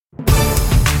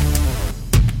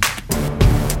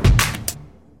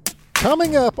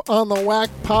Coming up on the WAC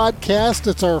podcast,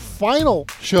 it's our final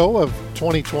show of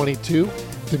 2022.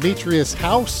 Demetrius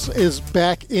House is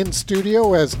back in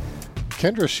studio as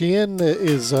Kendra Sheehan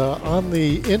is on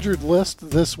the injured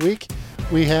list this week.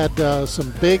 We had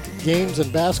some big games in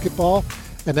basketball,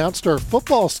 announced our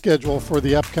football schedule for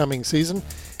the upcoming season,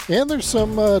 and there's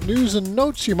some news and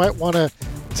notes you might want to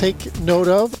take note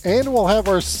of. And we'll have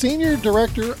our Senior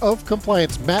Director of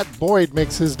Compliance, Matt Boyd,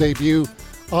 makes his debut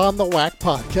on the WAC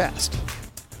podcast.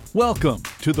 Welcome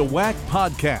to the WAC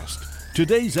podcast.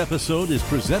 Today's episode is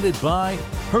presented by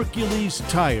Hercules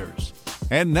Tires.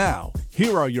 And now,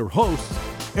 here are your hosts,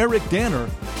 Eric Danner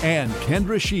and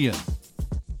Kendra Sheehan.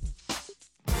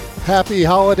 Happy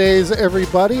holidays,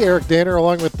 everybody. Eric Danner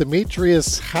along with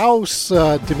Demetrius House.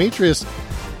 Demetrius,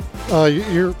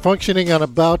 you're functioning on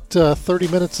about 30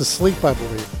 minutes of sleep, I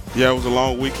believe. Yeah, it was a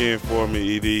long weekend for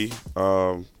me,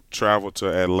 ED. Traveled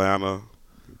to Atlanta.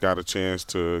 Got a chance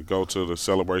to go to the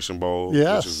Celebration Bowl,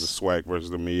 yes, which is the SWAC versus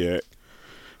the MEAC.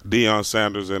 Deion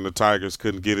Sanders and the Tigers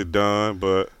couldn't get it done,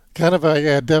 but kind of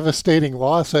a devastating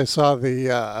loss. I saw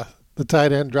the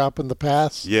tight end dropping the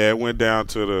pass. Yeah, it went down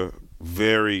to the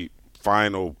very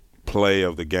final play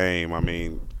of the game. I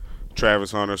mean,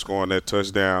 Travis Hunter scoring that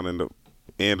touchdown in the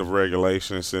end of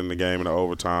regulation, sending the game into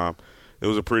overtime. It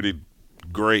was a pretty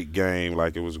great game.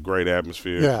 Like, it was a great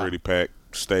atmosphere, pretty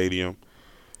packed stadium.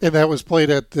 And that was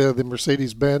played at the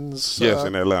Mercedes-Benz? Yes,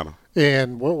 in Atlanta.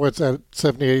 And what's that,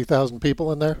 70,000, 80,000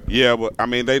 people in there? Yeah, but, I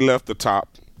mean, they left the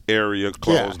top area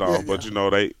closed off. But, you know,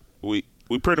 we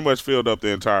pretty much filled up the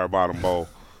entire bottom bowl.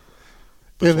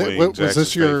 Was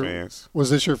this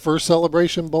your first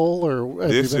Celebration Bowl? Or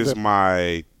this is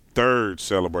my third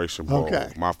Celebration Bowl.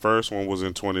 Okay. My first one was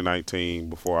in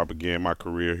 2019 before I began my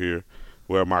career here.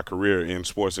 Well, my career in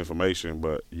sports information.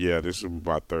 But, yeah, this is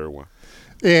my third one.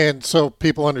 And so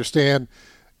people understand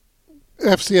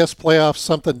FCS playoffs,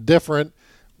 something different,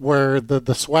 where the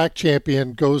SWAC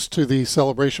champion goes to the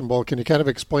Celebration Bowl. Can you kind of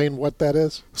explain what that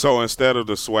is? So instead of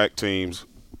the SWAC teams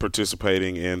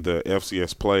participating in the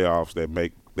FCS playoffs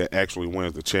that actually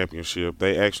wins the championship,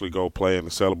 they actually go play in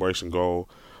the Celebration Bowl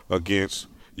against,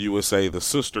 you would say, the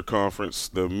sister conference,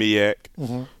 the MEAC.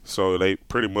 Mm-hmm. So they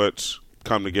pretty much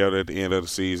come together at the end of the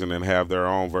season and have their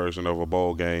own version of a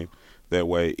bowl game. That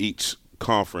way each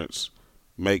conference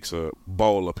makes a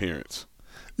bowl appearance.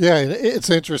 Yeah, it's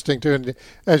interesting too. And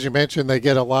as you mentioned, they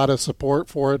get a lot of support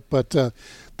for it, but then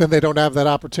they don't have that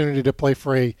opportunity to play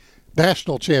for a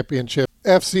national championship.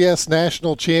 FCS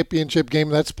national championship game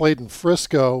that's played in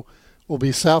Frisco will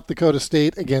be South Dakota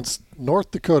State against North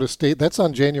Dakota State. That's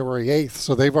on January 8th.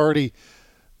 So they've already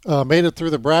made it through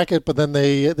the bracket, but then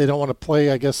they don't want to play,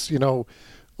 I guess,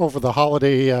 over the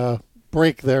holiday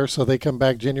break there, so they come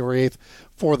back January 8th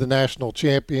for the national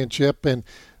championship. And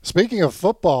speaking of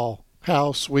football,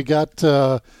 House, we got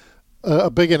a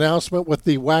big announcement with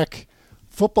the WAC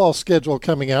football schedule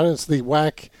coming out. It's the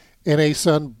WAC and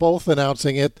ASUN both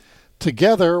announcing it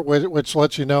together, which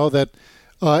lets you know that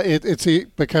it's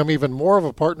become even more of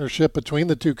a partnership between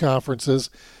the two conferences,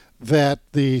 that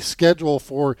the schedule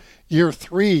for year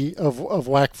 3 of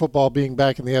WAC football being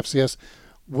back in the FCS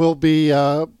will be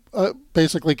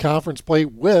basically conference play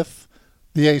with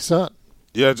the ASUN.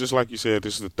 Yeah, just like you said,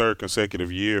 this is the third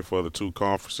consecutive year for the two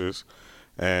conferences,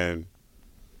 and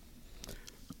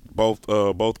both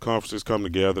conferences come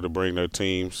together to bring their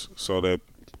teams so that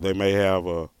they may have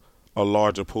a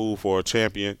larger pool for a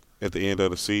champion at the end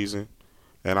of the season.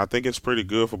 And I think it's pretty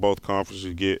good for both conferences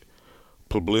to get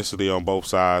publicity on both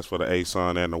sides for the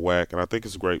ASUN and the WAC, and I think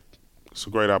it's a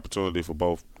great opportunity for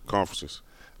both conferences.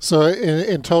 So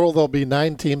in total, there'll be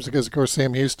 9 teams because, of course,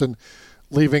 Sam Houston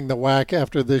leaving the WAC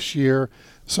after this year.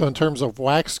 So in terms of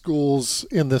WAC schools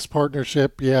in this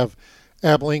partnership, you have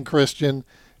Abilene Christian,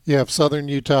 you have Southern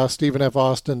Utah, Stephen F.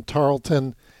 Austin,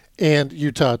 Tarleton, and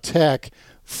Utah Tech.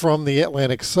 From the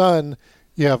Atlantic Sun,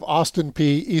 you have Austin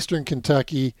Peay, Eastern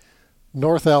Kentucky,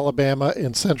 North Alabama,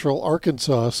 and Central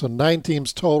Arkansas. So 9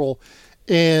 teams total.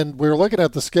 And we're looking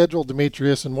at the schedule,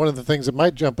 Demetrius, and one of the things that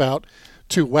might jump out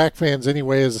to WAC fans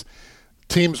anyway is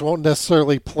teams won't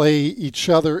necessarily play each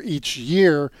other each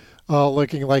year,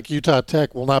 looking like Utah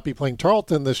Tech will not be playing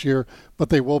Tarleton this year, but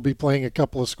they will be playing a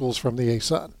couple of schools from the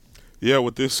ASUN. Yeah,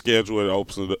 with this schedule, it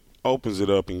opens it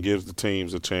up and gives the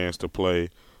teams a chance to play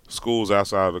schools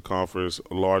outside of the conference,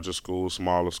 larger schools,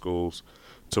 smaller schools,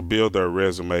 to build their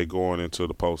resume going into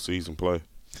the postseason play.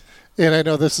 And I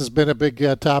know this has been a big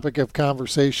topic of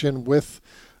conversation with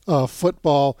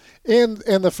football and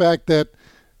the fact that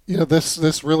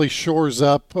this really shores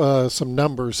up some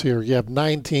numbers here. You have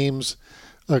 9 teams,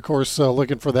 of course,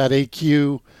 looking for that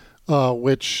AQ,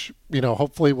 which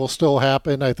hopefully will still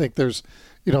happen. I think there's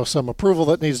some approval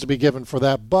that needs to be given for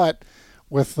that. But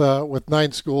with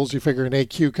 9 schools, you figure an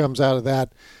AQ comes out of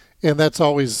that. And that's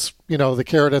always, the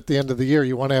carrot at the end of the year.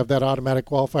 You want to have that automatic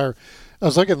qualifier. I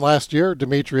was looking last year,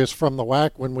 Demetrius, from the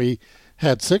WAC, when we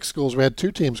had 6 schools, we had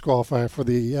 2 teams qualify for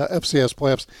the FCS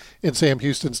playoffs in Sam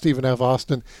Houston, Stephen F.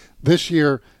 Austin. This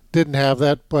year didn't have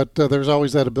that, but there's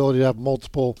always that ability to have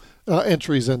multiple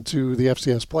entries into the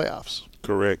FCS playoffs.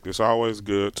 Correct. It's always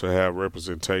good to have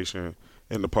representation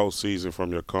in the postseason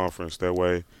from your conference. That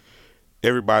way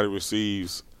everybody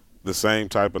receives the same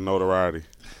type of notoriety.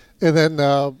 And then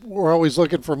we're always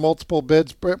looking for multiple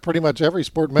bids, pretty much every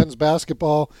sport. Men's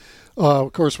basketball,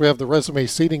 of course, we have the resume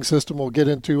seating system we'll get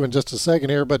into in just a second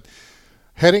here. But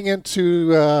heading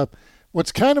into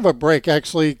what's kind of a break,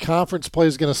 actually, conference play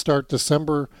is going to start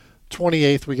December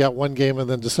 28th. We got 1 game, and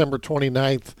then December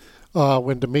 29th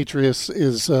when Demetrius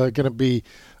is going to be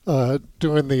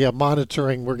doing the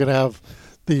monitoring. We're going to have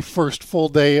the first full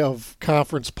day of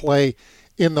conference play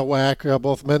in the WAC,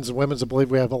 both men's and women's. I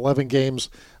believe we have 11 games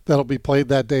that'll be played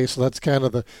that day, so that's kind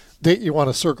of the date you want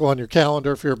to circle on your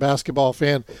calendar if you're a basketball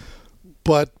fan.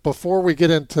 But before we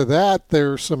get into that,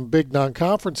 there's some big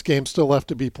non-conference games still left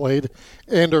to be played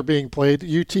and are being played.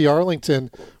 UT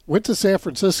Arlington went to San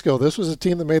Francisco. This was a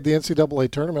team that made the NCAA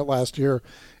tournament last year,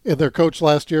 and their coach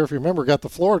last year, if you remember, got the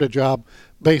Florida job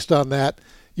based on that.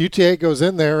 UTA goes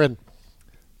in there, and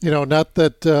not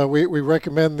that we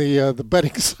recommend the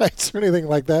betting sites or anything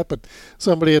like that, but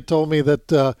somebody had told me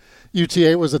that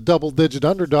UTA was a double-digit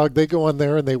underdog. They go in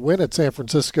there and they win at San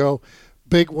Francisco.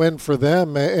 Big win for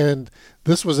them, and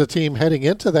this was a team heading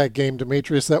into that game,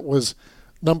 Demetrius, that was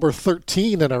number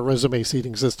 13 in our resume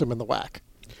seating system in the WAC.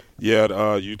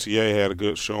 Yeah, UTA had a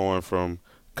good showing from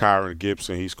Kyron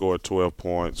Gibson. He scored 12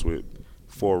 points with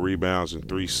 4 rebounds and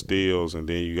 3 steals, and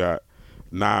then you got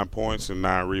 9 points and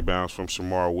 9 rebounds from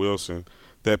Shamar Wilson.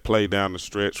 That play down the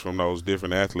stretch from those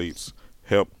different athletes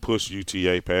helped push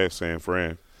UTA past San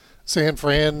Fran. San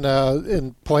Fran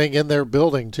in playing in their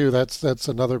building, too. That's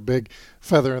another big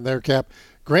feather in their cap.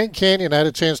 Grand Canyon, I had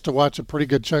a chance to watch a pretty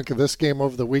good chunk of this game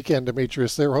over the weekend,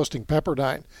 Demetrius. They were hosting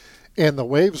Pepperdine, and the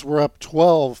Waves were up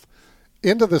 12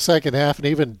 into the second half, and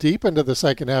even deep into the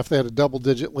second half, they had a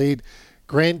double-digit lead.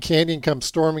 Grand Canyon comes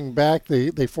storming back.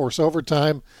 They force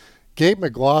overtime. Gabe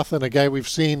McLaughlin, a guy we've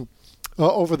seen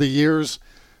over the years,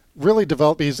 really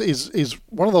develop. He's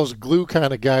one of those glue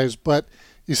kind of guys, but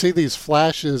you see these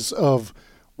flashes of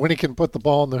when he can put the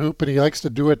ball in the hoop, and he likes to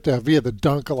do it via the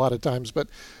dunk a lot of times. But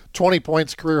 20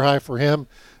 points, career high for him,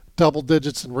 double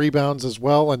digits in rebounds as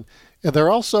well. And they're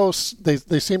also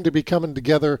they seem to be coming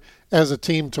together as a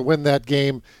team to win that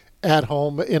game at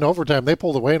home in overtime. They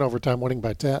pulled away in overtime, winning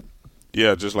by 10.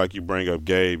 Yeah, just like you bring up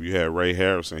Gabe, you had Ray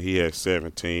Harrison. He had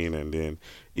 17, and then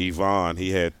Yvonne,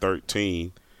 he had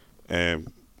 13.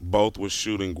 And both were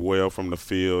shooting well from the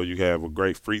field. You have a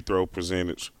great free throw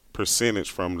percentage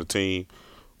from the team,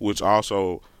 which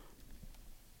also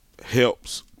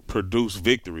helps produce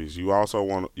victories. You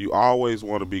always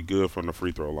want to be good from the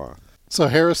free throw line. So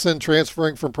Harrison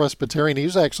transferring from Presbyterian, he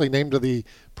was actually named to the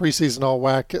preseason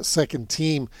All-WAC second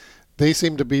team. They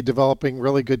seem to be developing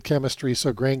really good chemistry.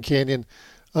 So Grand Canyon,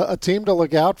 a team to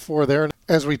look out for there.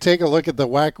 As we take a look at the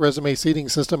WAC resume seating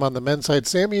system on the men's side,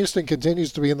 Sam Houston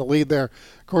continues to be in the lead there.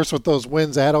 Of course, with those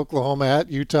wins at Oklahoma, at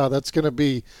Utah, that's going to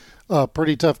be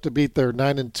pretty tough to beat. They're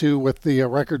 9-2 with the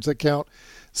records that count.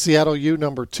 Seattle U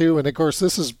number 2. And, of course,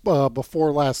 this is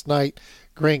before last night.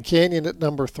 Grand Canyon at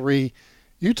number 3.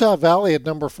 Utah Valley at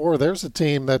number 4. There's a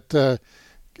team that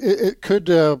it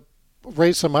could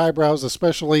raise some eyebrows,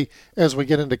 especially as we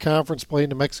get into conference play.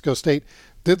 New Mexico State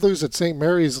did lose at St.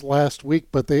 Mary's last week,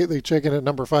 but they check in at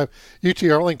number 5. UT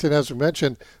Arlington, as we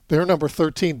mentioned, they're number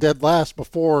 13, dead last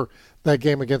before that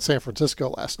game against San Francisco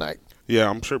last night. Yeah,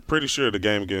 I'm pretty sure the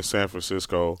game against San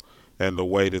Francisco and the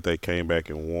way that they came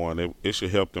back and won, it should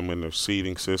help them in their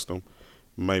seeding system.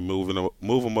 May move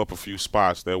them up a few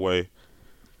spots. That way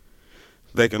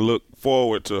they can look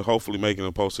forward to hopefully making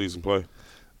a postseason play.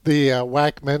 The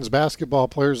WAC Men's Basketball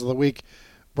Players of the Week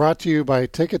brought to you by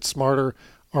Ticket Smarter.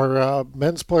 Our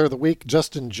Men's Player of the Week,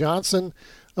 Justin Johnson,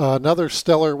 another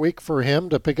stellar week for him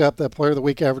to pick up that Player of the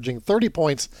Week, averaging 30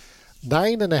 points,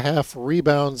 9.5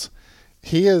 rebounds.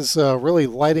 He is really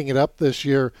lighting it up this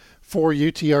year for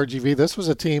UTRGV. This was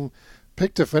a team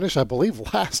picked to finish, I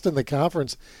believe, last in the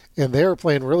conference, and they are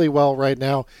playing really well right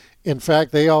now. In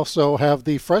fact, they also have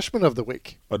the Freshman of the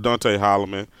Week. Dante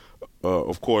Holloman,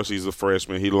 of course, he's a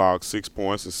freshman. He logged 6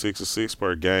 points and 6 assists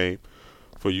per game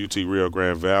for UT Rio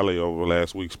Grande Valley over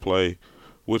last week's play,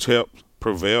 which helped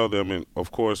prevail them and, of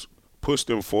course, push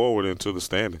them forward into the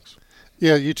standings.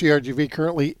 Yeah, UTRGV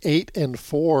currently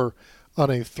 8-4 on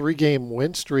a 3-game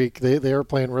win streak. They are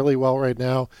playing really well right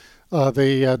now.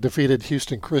 They defeated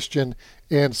Houston Christian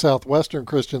and Southwestern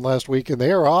Christian last week, and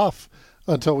they are off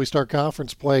until we start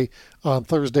conference play on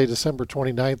Thursday, December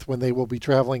 29th, when they will be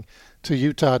traveling to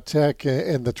Utah Tech.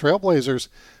 And the Trailblazers,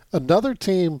 another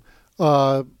team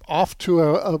off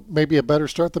to maybe a better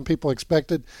start than people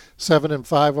expected,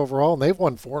 7-5 overall, and they've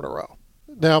won 4 in a row.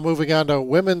 Now moving on to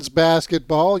women's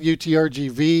basketball,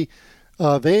 UTRGV.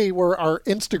 They were our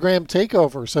Instagram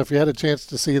takeover, so if you had a chance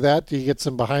to see that, you get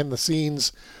some behind the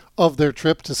scenes of their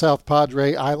trip to South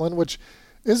Padre Island, which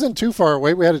isn't too far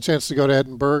away. We had a chance to go to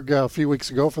Edinburgh a few weeks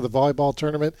ago for the volleyball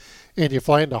tournament, and you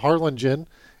fly into Harlingen.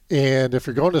 And if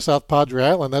you're going to South Padre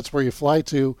Island, that's where you fly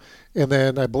to. And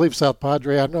then I believe South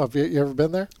Padre, I don't know, have you ever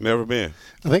been there? Never been.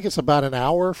 I think it's about an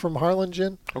hour from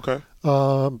Harlingen. Okay.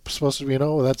 Supposed to be,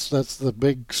 that's the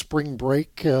big spring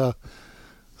break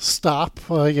stop.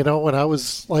 When I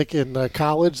was like in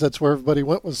college, that's where everybody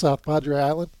went, was South Padre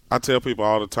Island. I tell people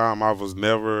all the time I was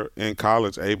never in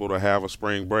college able to have a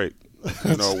spring break.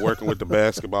 Working with the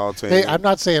basketball team. Hey, I'm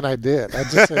not saying I did. I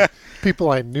just said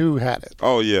people I knew had it.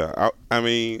 Oh, yeah. I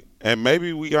mean, and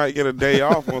maybe we might get a day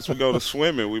off once we go to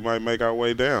swimming. We might make our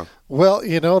way down. Well,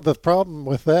 the problem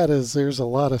with that is there's a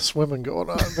lot of swimming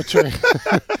going on between.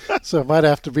 So it might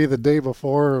have to be the day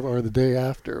before or the day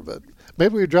after. But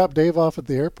maybe we drop Dave off at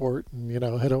the airport and,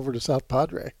 head over to South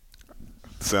Padre.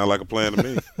 Sound like a plan to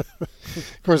me.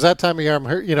 Of course, that time of year, I'm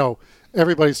here,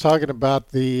 everybody's talking about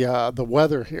the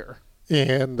weather here.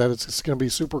 And that it's going to be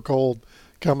super cold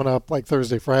coming up like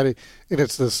Thursday, Friday. And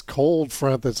it's this cold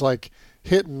front that's like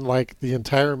hitting like the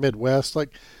entire Midwest.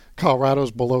 Like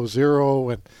Colorado's below zero.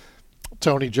 And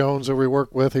Tony Jones, who we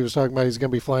work with, he was talking about he's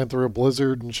going to be flying through a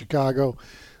blizzard in Chicago.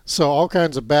 So all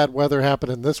kinds of bad weather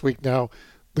happening this week. Now,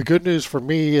 the good news for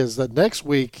me is that next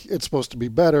week it's supposed to be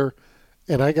better.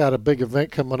 And I got a big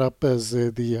event coming up as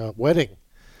the wedding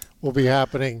will be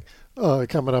happening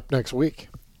coming up next week.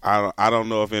 I don't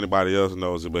know if anybody else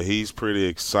knows it, but he's pretty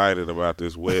excited about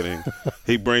this wedding.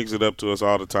 He brings it up to us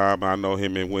all the time. I know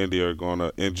him and Wendy are going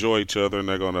to enjoy each other, and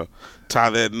they're going to tie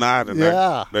that knot, and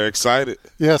they're excited.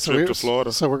 Yeah, trip to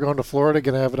Florida. So we're going to Florida,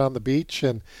 going to have it on the beach,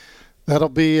 and that'll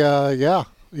be,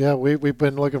 we've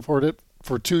been looking forward to it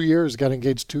for 2 years. Got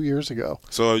engaged 2 years ago.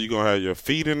 So are you going to have your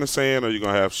feet in the sand, or are you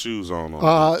going to have shoes on?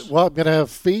 Well, I'm going to have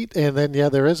feet, and then,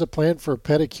 there is a plan for a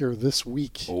pedicure this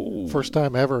week. Ooh. First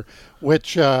time ever,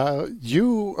 which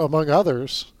you, among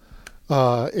others,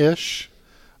 Ish,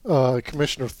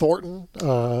 Commissioner Thornton,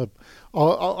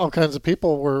 all kinds of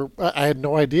people I had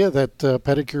no idea that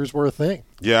pedicures were a thing.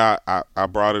 Yeah, I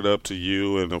brought it up to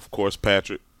you and, of course,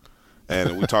 Patrick,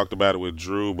 and we talked about it with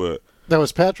Drew, but. Now,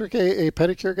 was Patrick a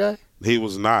pedicure guy? He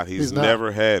was not. He's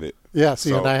never had it. Yeah,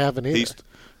 see, and I haven't either.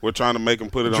 We're trying to make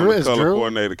him put it on the color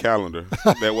coordinated calendar.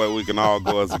 That way we can all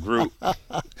go as a group.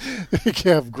 You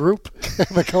can have group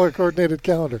and the color coordinated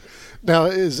calendar. Now,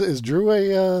 is Drew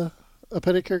a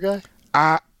pedicure guy?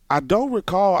 I don't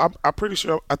recall. I'm pretty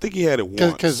sure. I think he had it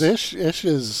once. Because Ish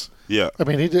is. Yeah. I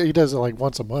mean, he does it like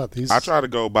once a month. I try to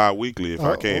go bi-weekly if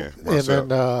I can. Myself.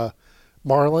 And then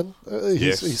Marlon,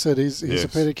 he said he's a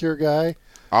pedicure guy.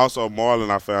 Also, Marlon,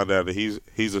 I found out that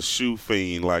he's a shoe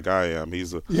fiend like I am.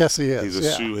 Yes, he is. He's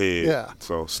a shoe head. Yeah.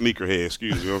 So sneakerhead.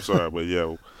 Excuse me. I'm sorry, but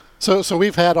yeah. So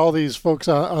we've had all these folks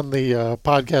on the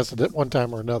podcast at one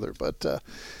time or another, but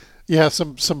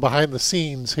some behind the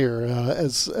scenes here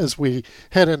as we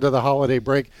head into the holiday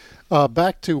break.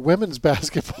 Back to women's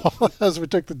basketball as we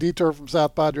took the detour from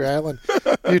South Padre Island.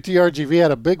 UTRGV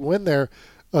had a big win there,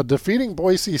 defeating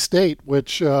Boise State,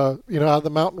 which out of the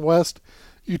Mountain West.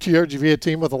 UTRGV, a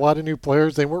team with a lot of new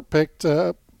players. They weren't picked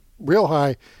real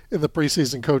high in the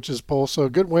preseason coaches poll. So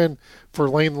a good win for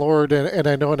Lane Lord, and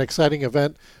I know an exciting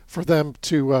event for them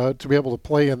to be able to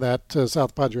play in that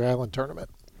South Padre Island tournament.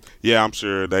 Yeah, I'm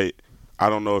sure I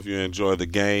don't know if you enjoy the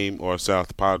game or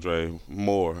South Padre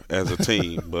more as a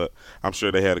team, but I'm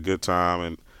sure they had a good time,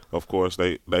 and of course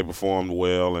they performed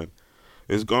well, and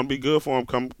it's going to be good for them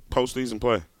come postseason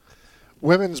play.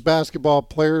 Women's basketball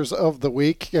players of the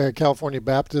week, California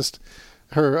Baptist.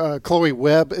 Her Chloe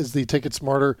Webb is the Ticket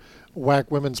Smarter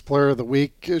WAC Women's Player of the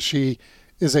Week. She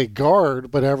is a guard,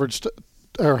 but had a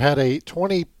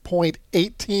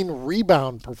 20.18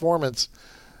 rebound performance.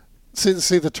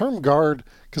 See the term guard,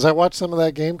 because I watched some of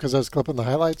that game because I was clipping the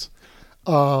highlights.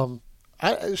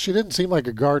 She didn't seem like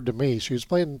a guard to me. She was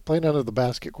playing under the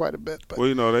basket quite a bit. But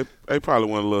well, they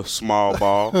probably went a little small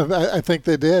ball. I think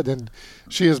they did, and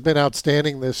she has been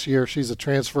outstanding this year. She's a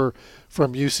transfer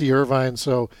from UC Irvine,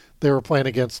 so they were playing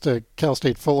against Cal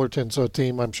State Fullerton, so a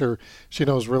team I'm sure she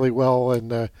knows really well,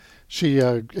 and she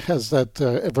has that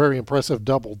very impressive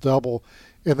double-double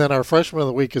And then our freshman of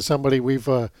the week is somebody we've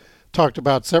talked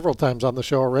about several times on the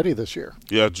show already this year.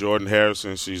 Yeah, Jordan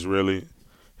Harrison. She's really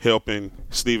helping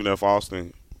Stephen F.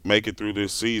 Austin make it through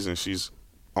this season. She's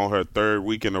on her third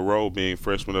week in a row being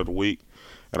freshman of the week,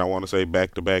 and I want to say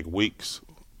back-to-back weeks.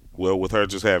 Well, with her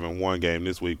just having one game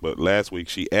this week, but last week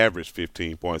she averaged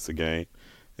 15 points a game,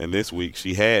 and this week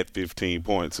she had 15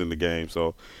 points in the game.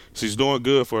 So she's doing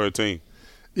good for her team.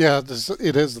 Yeah,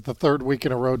 it is the third week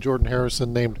in a row Jordan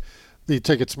Harrison named the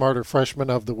Ticket Smarter Freshman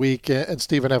of the Week, and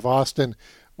Stephen F. Austin,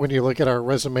 when you look at our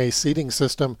resume seating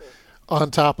system,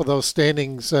 on top of those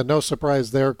standings, no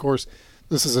surprise there. Of course,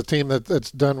 this is a team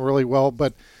that's done really well,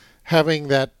 but having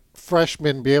that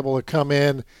freshman be able to come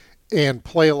in and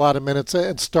play a lot of minutes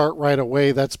and start right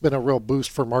away, that's been a real boost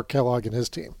for Mark Kellogg and his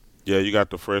team. Yeah, you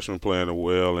got the freshman playing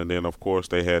well, and then, of course,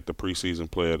 they had the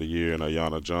preseason player of the year in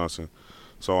Ayanna Johnson.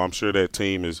 So I'm sure that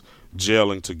team is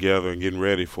gelling together and getting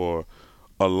ready for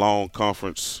a long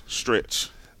conference stretch.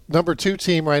 Number 2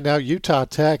 team right now, Utah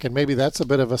Tech, and maybe that's a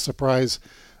bit of a surprise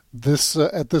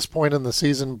at this point in the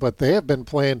season, but they have been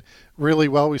playing really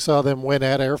well. We saw them win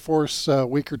at Air Force a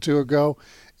week or two ago,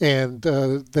 and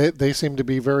they seem to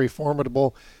be very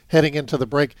formidable heading into the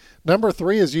break. Number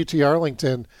 3 is UT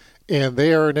Arlington, and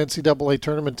they are an NCAA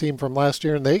tournament team from last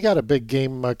year, and they got a big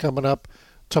game coming up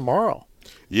tomorrow.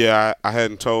 Yeah, I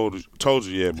hadn't told you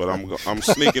yet, but I'm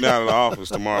sneaking out of the office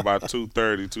tomorrow about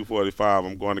 2:30, 2:45.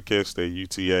 I'm going to catch the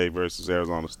UTA versus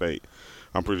Arizona State.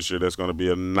 I'm pretty sure that's going to be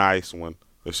a nice one.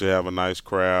 They should have a nice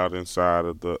crowd inside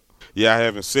of the – yeah, I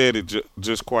haven't said it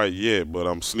just quite yet, but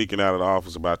I'm sneaking out of the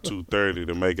office about 2:30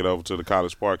 to make it over to the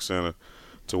College Park Center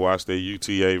to watch the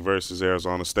UTA versus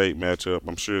Arizona State matchup.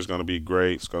 I'm sure it's going to be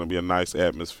great. It's going to be a nice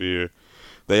atmosphere.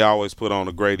 They always put on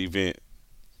a great event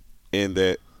in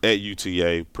that – at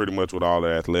UTA, pretty much with all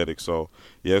their athletics. So,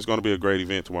 yeah, it's going to be a great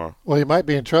event tomorrow. Well, you might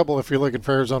be in trouble if you're looking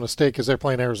for Arizona State because they're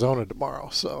playing Arizona tomorrow.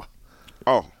 So,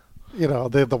 you know,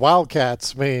 the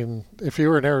Wildcats, I mean, if you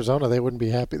were in Arizona, they wouldn't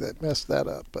be happy they messed that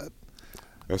up. But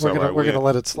that's we're going to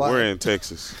let it slide. We're in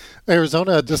Texas.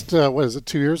 Arizona just,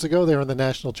 2 years ago, they were in the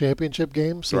national championship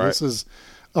game. So This is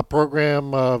a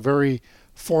program very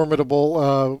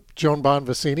formidable. Joan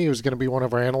Bonvicini, who's going to be one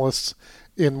of our analysts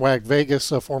in WAC Vegas,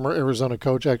 a former Arizona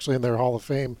coach, actually in their Hall of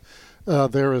Fame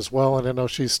there as well. And I know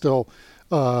she's still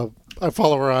I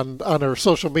follow her on her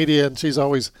social media, and she's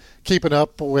always keeping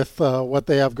up with what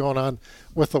they have going on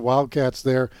with the Wildcats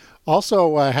there.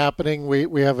 Also happening,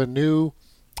 we have a new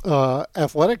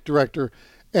athletic director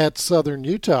at Southern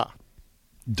Utah.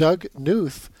 Doug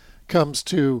Knuth comes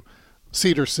to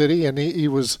Cedar City, and he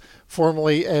was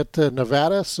formerly at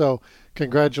Nevada. So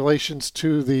congratulations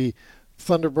to the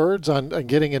Thunderbirds on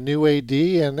getting a new AD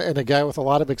and a guy with a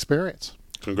lot of experience.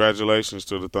 Congratulations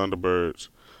to the Thunderbirds.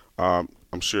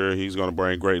 I'm sure he's going to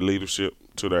bring great leadership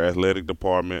to their athletic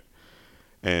department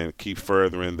and keep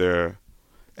furthering their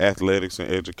athletics and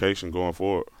education going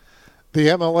forward. The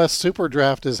MLS Super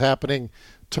Draft is happening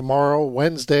tomorrow,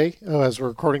 Wednesday, as we're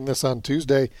recording this on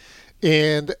Tuesday.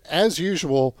 And as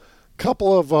usual, a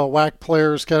couple of WAC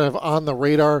players kind of on the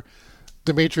radar.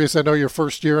 Demetrius, I know your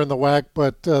first year in the WAC,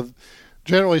 but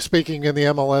generally speaking, in the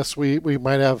MLS, we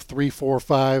might have 3, 4,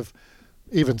 5,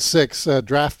 even 6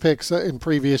 draft picks in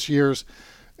previous years.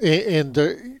 And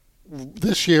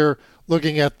this year,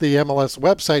 looking at the MLS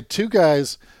website, 2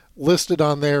 guys listed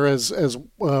on there as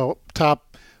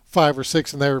top 5 or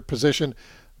 6 in their position.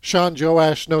 Sean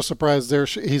Joash, no surprise there.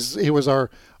 He was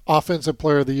our Offensive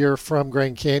Player of the Year from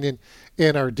Grand Canyon,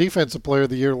 and our Defensive Player of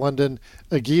the Year, London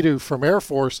Aguidu from Air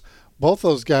Force. Both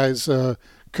those guys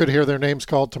could hear their names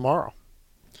called tomorrow.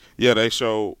 Yeah, they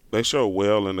show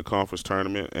well in the conference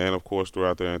tournament and, of course,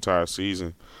 throughout their entire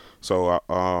season. So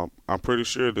I'm pretty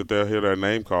sure that they'll hear their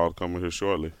name called coming here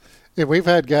shortly. And we've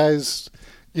had guys,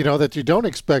 that you don't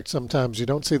expect sometimes. You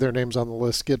don't see their names on the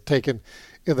list get taken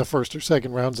in the first or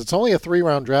second rounds. It's only a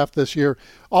 3-round draft this year.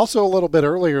 Also a little bit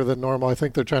earlier than normal. I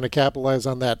think they're trying to capitalize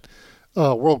on that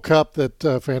World Cup,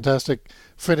 that fantastic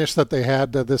finish that they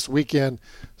had this weekend.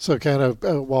 So kind of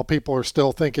while people are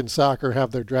still thinking soccer,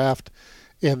 have their draft,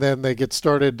 and then they get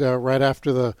started right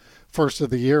after the first of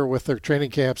the year with their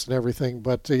training camps and everything.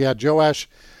 But, Joash,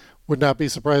 would not be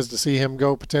surprised to see him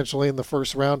go potentially in the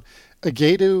first round.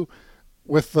 Aguidu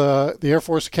with the Air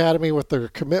Force Academy, with their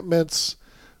commitments,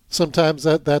 sometimes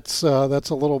that's a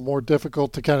little more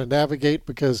difficult to kind of navigate,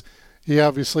 because he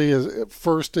obviously is,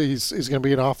 first, he's going to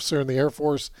be an officer in the Air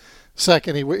Force.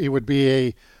 Second, he would be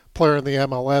a player in the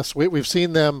MLS. We've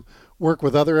seen them work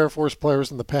with other Air Force players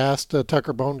in the past.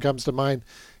 Tucker Bone comes to mind.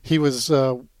 He was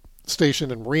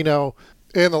stationed in Reno.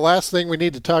 And the last thing we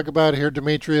need to talk about here,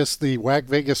 Demetrius, the WAC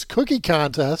Vegas Cookie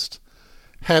Contest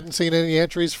hadn't seen any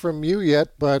entries from you yet,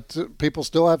 but people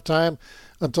still have time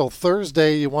until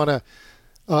Thursday. You want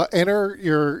to enter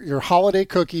your holiday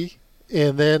cookie,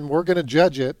 and then we're going to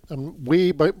judge it.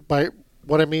 We, by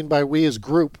what I mean by we as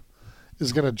group,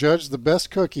 is going to judge the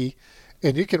best cookie,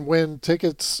 and you can win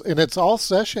tickets, and it's all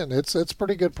session. It's a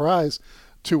pretty good prize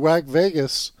to WAC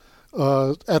Vegas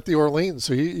at the Orleans.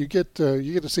 So you get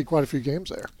to see quite a few games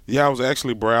there. Yeah, I was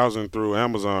actually browsing through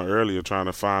Amazon earlier trying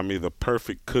to find me the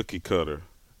perfect cookie cutter.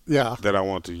 Yeah. That I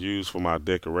want to use for my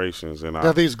decorations. And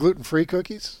are these gluten-free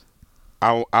cookies?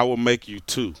 I will make you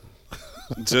 2.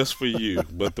 Just for you,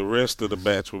 but the rest of the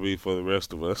batch will be for the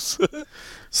rest of us.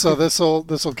 So this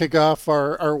will kick off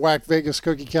our WAC Vegas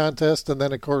cookie contest, and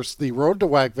then of course the Road to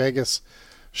WAC Vegas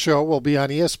show will be on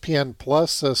ESPN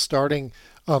Plus starting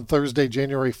on Thursday,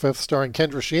 January 5th, starring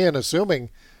Kendra Sheehan, assuming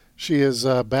she is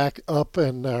back up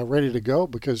and ready to go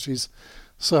because she's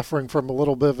suffering from a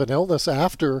little bit of an illness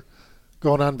after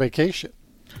going on vacation.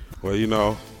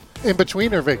 Well, in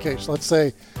between her vacation, let's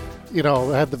say.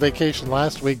 Had the vacation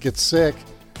last week, get sick,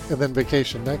 and then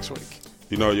vacation next week.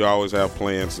 You always have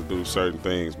plans to do certain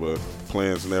things, but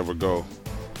plans never go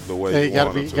the way you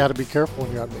want them to. You got to be careful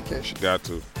when you're on vacation. Got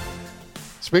to.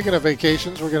 Speaking of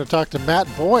vacations, we're going to talk to Matt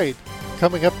Boyd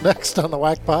coming up next on the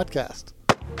WAC Podcast.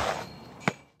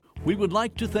 We would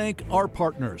like to thank our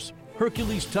partners,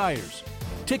 Hercules Tires,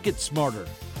 Ticket Smarter,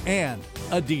 and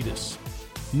Adidas.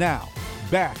 Now,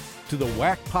 back to the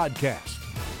WAC Podcast.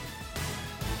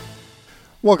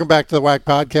 Welcome back to the WAC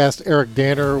Podcast. Eric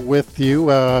Danner with you.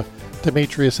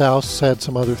 Demetrius House had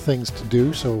some other things to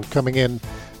do, so coming in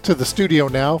to the studio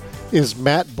now is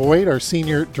Matt Boyd, our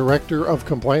Senior Director of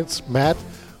Compliance. Matt,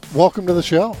 welcome to the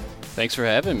show. Thanks for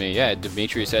having me. Yeah,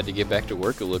 Demetrius had to get back to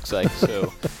work, it looks like,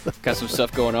 so got some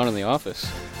stuff going on in the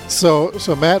office. So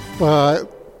Matt,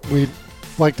 we'd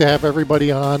like to have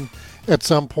everybody on at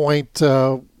some point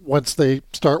once they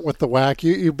start with the WAC.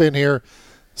 You've been here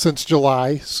since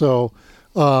July, so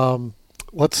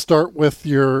let's start with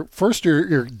your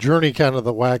journey kind of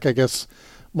the WAC. I guess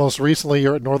most recently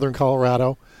you're at Northern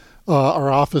Colorado.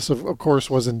 Our office, of course,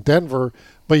 was in Denver,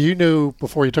 but you knew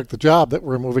before you took the job that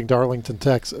we're moving to Arlington,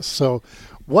 Texas. So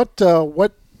what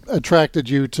attracted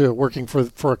you to working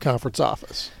for a conference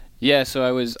office? Yeah, so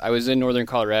I was in Northern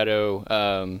Colorado.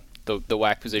 The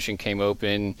WAC position came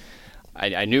open.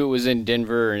 I knew it was in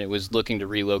Denver and it was looking to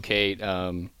relocate.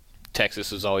 Texas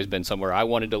has always been somewhere I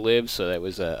wanted to live, so that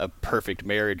was a perfect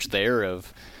marriage there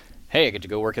of, hey, I get to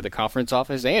go work at the conference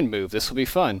office and move. This will be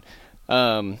fun.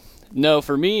 No,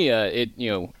 for me,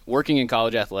 working in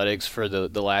college athletics for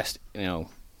the last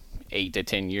 8 to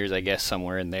 10 years, I guess,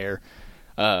 somewhere in there.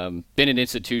 Been in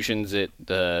institutions at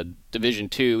the Division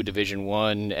II, Division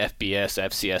I, FBS,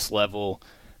 FCS level.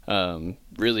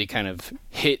 Really kind of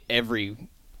hit every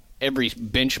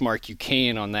benchmark you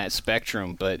can on that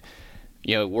spectrum, but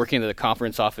working at the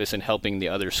conference office and helping the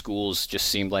other schools just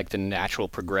seemed like the natural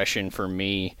progression for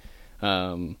me.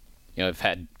 I've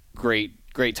had great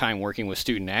time working with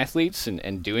student athletes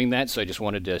and doing that, so I just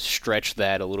wanted to stretch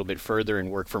that a little bit further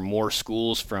and work for more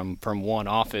schools from one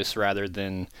office rather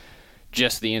than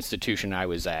just the institution I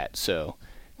was at. So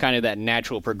kind of that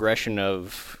natural progression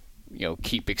of,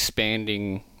 keep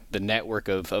expanding the network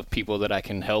of people that I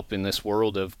can help in this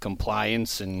world of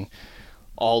compliance and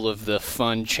all of the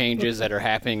fun changes that are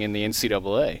happening in the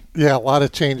NCAA. Yeah, a lot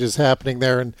of changes happening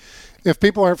there. And if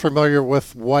people aren't familiar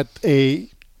with what a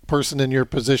person in your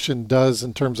position does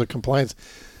in terms of compliance,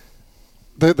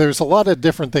 there's a lot of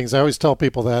different things. I always tell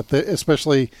people that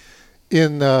especially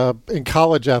in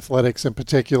college athletics in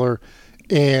particular.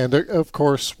 And, of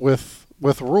course, with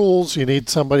rules, you need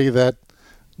somebody that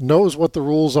knows what the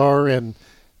rules are and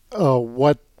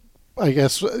what – I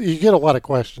guess you get a lot of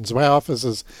questions. My office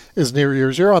is near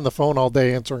yours. You're on the phone all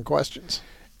day answering questions.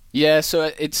 Yeah,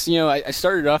 so it's, I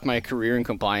started off my career in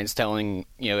compliance telling,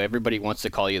 everybody wants to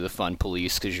call you the fun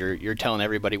police because you're telling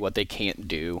everybody what they can't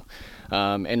do.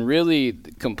 And really,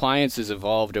 compliance has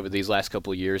evolved over these last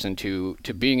couple of years into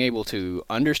being able to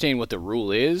understand what the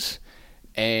rule is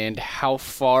and how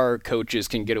far coaches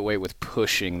can get away with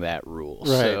pushing that rule. Right.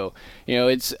 So,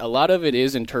 it's a lot of it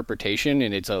is interpretation,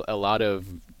 and it's a lot of,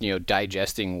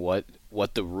 digesting what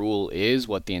the rule is,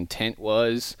 what the intent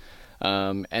was,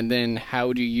 and then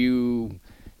how do you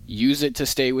use it to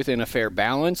stay within a fair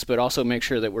balance, but also make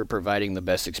sure that we're providing the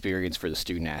best experience for the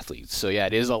student athletes. So yeah,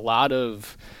 it is a lot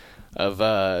of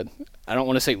I don't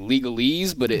want to say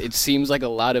legalese, but it seems like a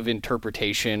lot of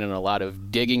interpretation and a lot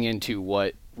of digging into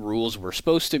what rules were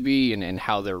supposed to be and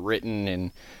how they're written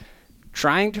and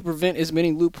trying to prevent as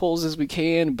many loopholes as we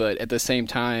can, but at the same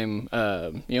time,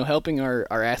 helping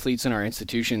our athletes and our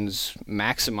institutions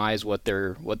maximize what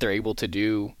they're able to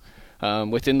do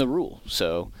within the rule.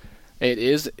 So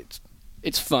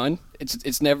it's fun.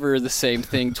 It's never the same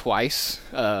thing twice.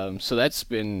 So that's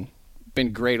been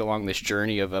great along this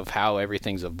journey of how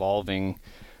everything's evolving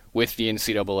with the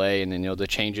NCAA, and then the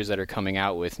changes that are coming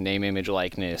out with name, image,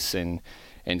 likeness, and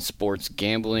sports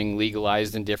gambling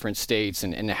legalized in different states,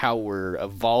 and how we're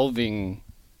evolving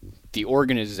the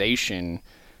organization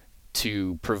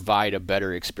to provide a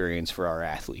better experience for our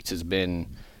athletes has been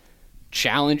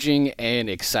challenging and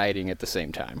exciting at the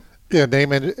same time. Yeah,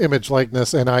 name, image,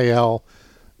 likeness, NIL,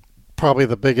 probably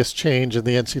the biggest change in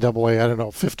the NCAA, I don't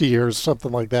know, 50 years,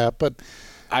 something like that. But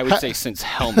I would say since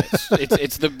helmets.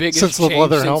 It's the biggest since change the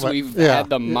leather since helmet. we've had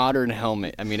the modern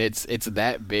helmet. I mean, it's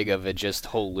that big of a just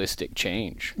holistic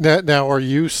change. Now are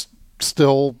you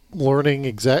still learning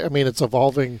I mean, it's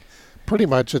evolving pretty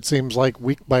much, it seems like,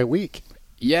 week by week.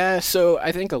 Yeah, so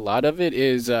I think a lot of it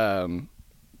is, I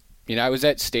was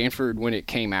at Stanford when it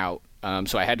came out.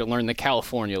 So I had to learn the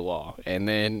California law, and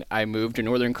then I moved to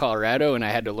Northern Colorado, and I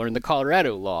had to learn the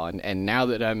Colorado law. And now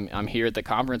that I'm here at the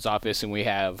conference office, and we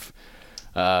have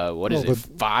 5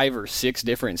 or 6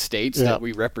 different states that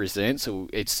we represent. So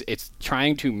it's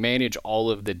trying to manage all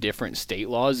of the different state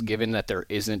laws, given that there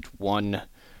isn't one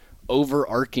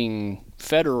overarching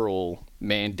federal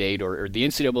mandate, or the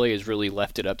NCAA has really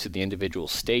left it up to the individual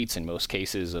states in most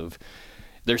cases. Of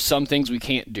there's some things we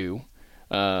can't do.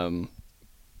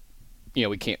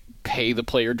 We can't pay the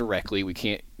player directly. We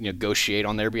can't negotiate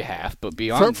on their behalf. But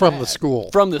beyond from that, the school,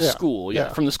 from the school,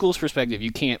 from the school's perspective,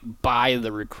 you can't buy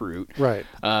the recruit, right?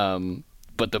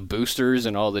 But the boosters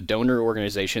and all the donor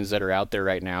organizations that are out there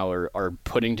right now are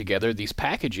putting together these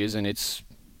packages, and it's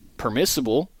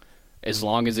permissible as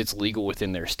long as it's legal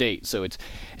within their state. So it's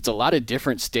a lot of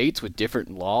different states with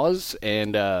different laws,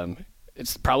 and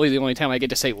it's probably the only time I get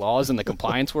to say laws in the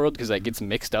compliance world, because that gets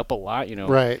mixed up a lot.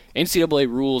 Right. NCAA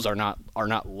rules are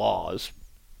not laws,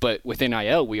 but with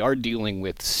NIL we are dealing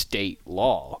with state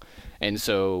law, and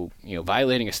so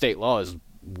violating a state law is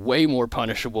way more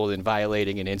punishable than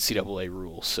violating an NCAA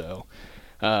rule. So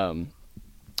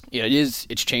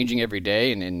it's changing every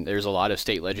day, and there's a lot of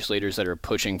state legislators that are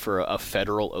pushing for a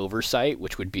federal oversight,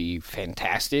 which would be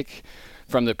fantastic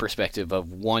from the perspective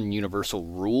of one universal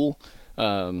rule,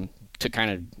 to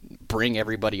kind of bring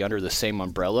everybody under the same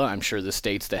umbrella. I'm sure the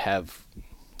states that have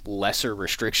lesser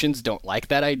restrictions don't like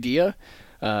that idea,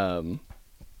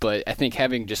 but I think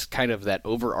having just kind of that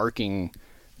overarching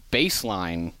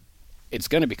baseline, it's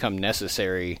going to become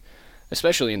necessary,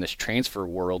 especially in this transfer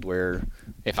world, where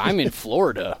if I'm in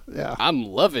Florida, I'm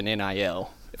loving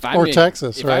NIL. If I'm in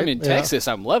Texas, right? I'm in Texas,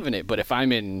 I'm loving it. But if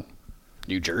I'm in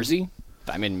New Jersey, if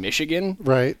I'm in Michigan,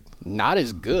 right, not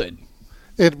as good.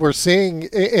 We're seeing,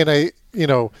 this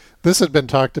has been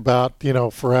talked about,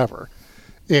 forever,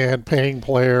 and paying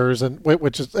players, and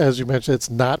which is, as you mentioned, it's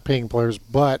not paying players,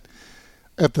 but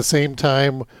at the same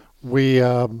time, we,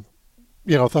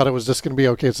 thought it was just going to be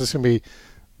okay. It's just going to be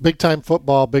big time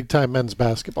football, big time men's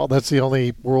basketball. That's the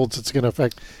only worlds it's going to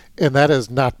affect, and that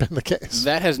has not been the case.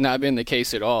 That has not been the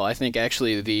case at all. I think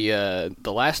actually the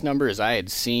last numbers I had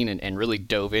seen and really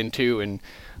dove into, and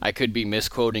I could be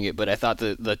misquoting it, but I thought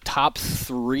the top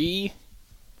 3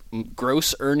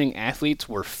 gross earning athletes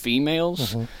were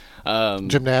females. Mm-hmm.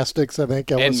 Gymnastics, I think,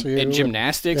 LSU. And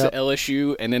gymnastics at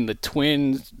LSU, and then the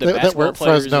twins, the basketball that were at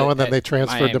players Fresno, and then they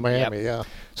transferred to Miami. Yep.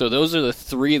 So those are the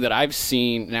 3 that I've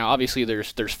seen. Now, obviously,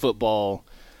 there's football.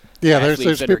 Yeah,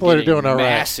 there's people that are doing all right.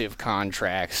 Massive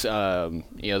contracts.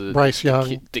 Bryce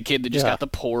Young, the kid that just got the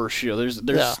Porsche.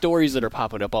 There's stories that are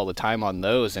popping up all the time on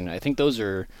those, and I think those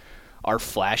are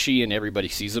flashy and everybody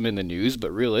sees them in the news.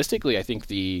 But realistically, I think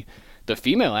the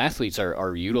female athletes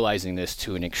are utilizing this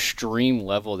to an extreme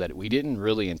level that we didn't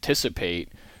really anticipate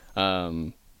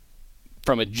from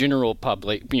a general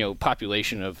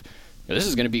population of. This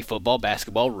is going to be football,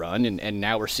 basketball, run, and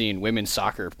now we're seeing women's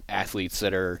soccer athletes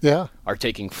that are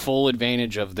taking full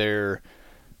advantage of their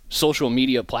social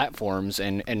media platforms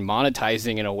and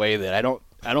monetizing in a way that I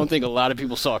don't think a lot of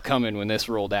people saw coming when this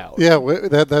rolled out. Yeah,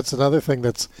 that's another thing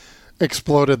that's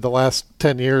exploded the last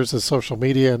 10 years is social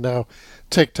media, and now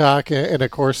TikTok, and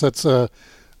of course that's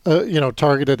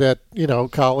targeted at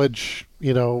college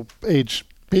age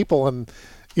people, and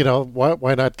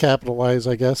why not capitalize,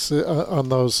 I guess, on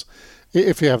those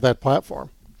if you have that platform.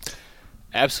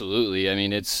 Absolutely. I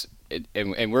mean,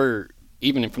 and we're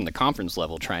even from the conference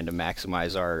level trying to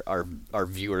maximize our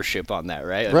viewership on that,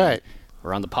 right? Right.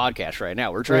 we're on the podcast right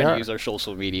now. We're trying to use our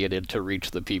social media to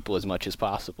reach the people as much as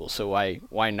possible. So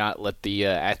why not let the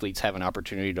athletes have an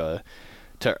opportunity to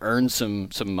earn some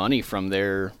money from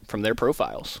their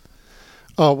profiles?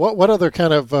 What other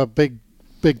kind of big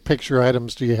picture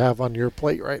items do you have on your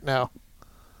plate right now?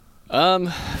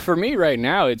 For me right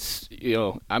now, it's,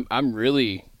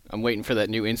 I'm waiting for that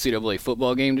new NCAA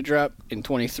football game to drop in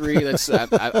 23. That's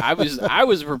I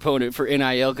was a proponent for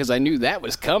NIL because I knew that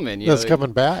was coming. That's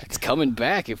coming back. It's coming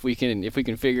back if we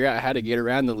can figure out how to get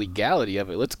around the legality of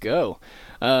it. Let's go.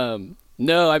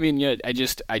 No, I mean, I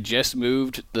just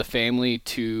moved the family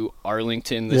to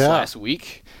Arlington this last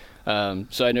week.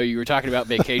 So I know you were talking about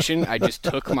vacation. I just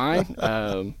took mine,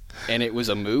 and it was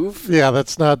a move. Yeah,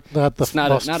 that's not it's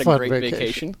not a great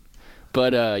vacation.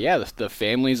 But the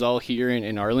family's all here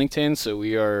in Arlington, so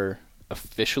we are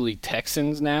officially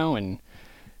Texans now, and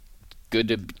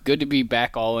good to be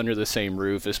back all under the same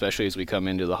roof, especially as we come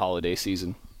into the holiday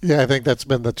season. Yeah, I think that's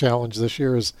been the challenge this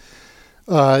year is,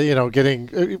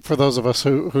 getting for those of us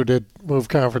who did move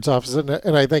conference offices,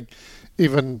 and I think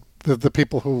even the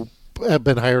people who have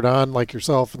been hired on, like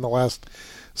yourself, in the last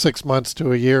 6 months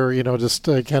to a year, just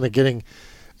kind of getting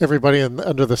everybody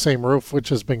under the same roof, which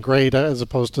has been great, as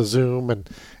opposed to Zoom and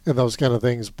those kind of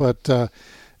things. But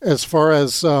as far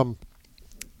as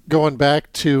going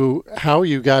back to how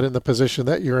you got in the position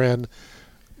that you're in,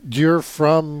 you're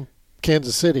from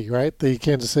Kansas City, right? The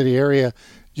Kansas City area,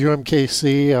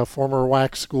 UMKC, a former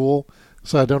WAC school.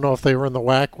 So I don't know if they were in the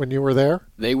WAC when you were there.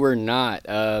 They were not.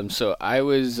 So I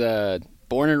was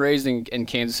born and raised in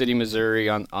Kansas City, Missouri,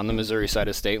 on the Missouri side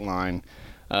of state line.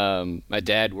 My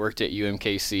dad worked at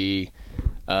UMKC,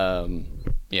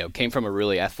 came from a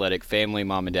really athletic family.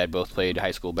 Mom and dad both played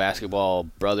high school basketball.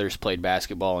 Brothers played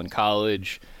basketball in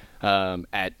college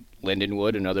at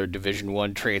Lindenwood, another Division I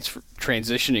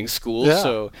transitioning school. Yeah.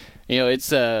 So,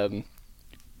 it's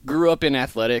grew up in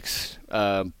athletics,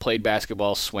 played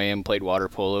basketball, swam, played water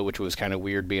polo, which was kind of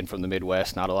weird being from the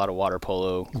Midwest. Not a lot of water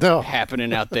polo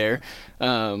happening out there.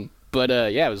 I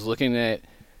was looking at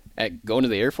going to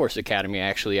the Air Force Academy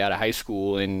actually out of high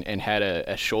school and had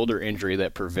a shoulder injury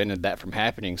that prevented that from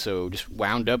happening. So just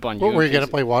wound up on Were you going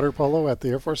to play water polo at the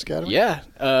Air Force Academy? Yeah.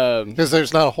 Because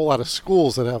there's not a whole lot of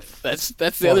schools that have That's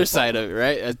the other side of it,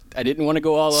 right? I didn't want to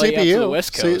go all the way out to the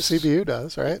West Coast. CBU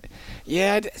does, right?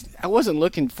 Yeah, I wasn't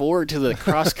looking forward to the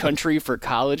cross-country for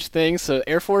college thing. So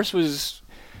Air Force was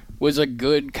a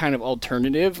good kind of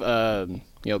alternative,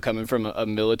 coming from a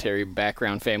military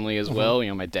background family as well.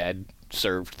 My dad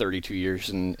served 32 years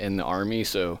in the Army,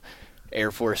 so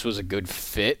Air Force was a good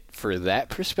fit for that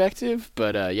perspective.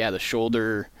 But the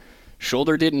shoulder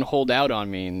didn't hold out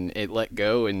on me, and it let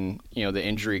go, and the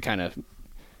injury kind of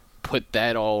put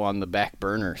that all on the back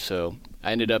burner. So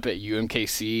I ended up at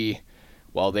UMKC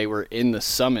while they were in the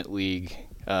Summit League.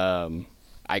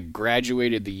 I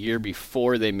graduated the year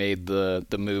before they made the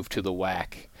move to the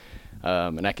WAC,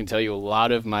 and I can tell you a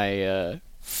lot of my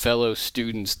fellow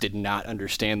students did not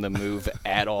understand the move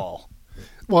at all.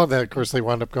 Well, then, of course, they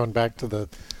wound up going back to the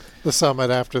Summit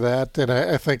after that, and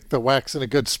I think the WAC's in a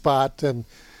good spot, and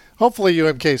hopefully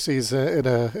UMKC's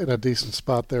in a decent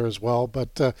spot there as well.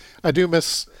 But I do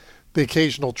miss the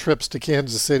occasional trips to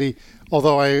Kansas City,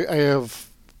 although I have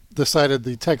decided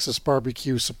the Texas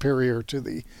barbecue superior to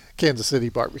the Kansas City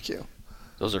barbecue.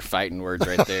 Those are fighting words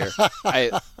right there.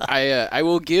 I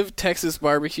will give Texas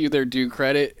barbecue their due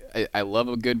credit. I love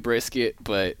a good brisket,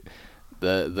 but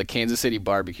the Kansas City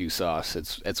barbecue sauce,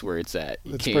 it's where it's at.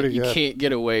 You can't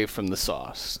get away from the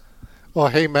sauce. Well,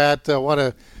 hey, Matt, I want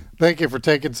to thank you for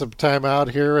taking some time out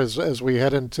here as we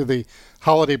head into the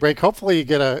holiday break. Hopefully you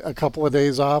get a couple of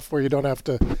days off where you don't have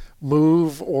to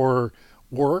move or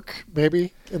work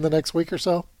maybe in the next week or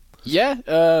so. Yeah,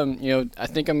 I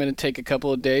think I'm going to take a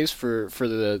couple of days for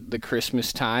the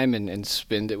Christmas time and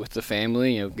spend it with the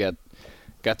family.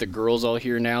 Got the girls all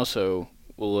here now, so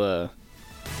we'll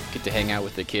get to hang out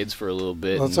with the kids for a little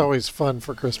bit. Well, it's always fun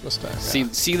for Christmas time.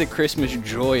 See the Christmas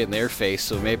joy in their face,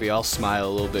 so maybe I'll smile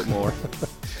a little bit more.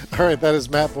 All right, that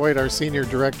is Matt Boyd, our Senior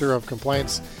Director of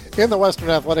Compliance in the Western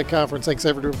Athletic Conference. Thanks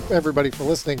everybody for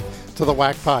listening to the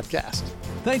WAC Podcast.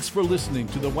 Thanks for listening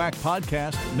to the WAC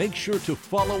Podcast. Make sure to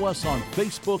follow us on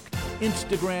Facebook,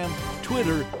 Instagram,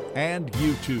 Twitter, and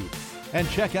YouTube. And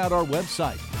check out our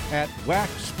website at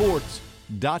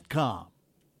wacsports.com.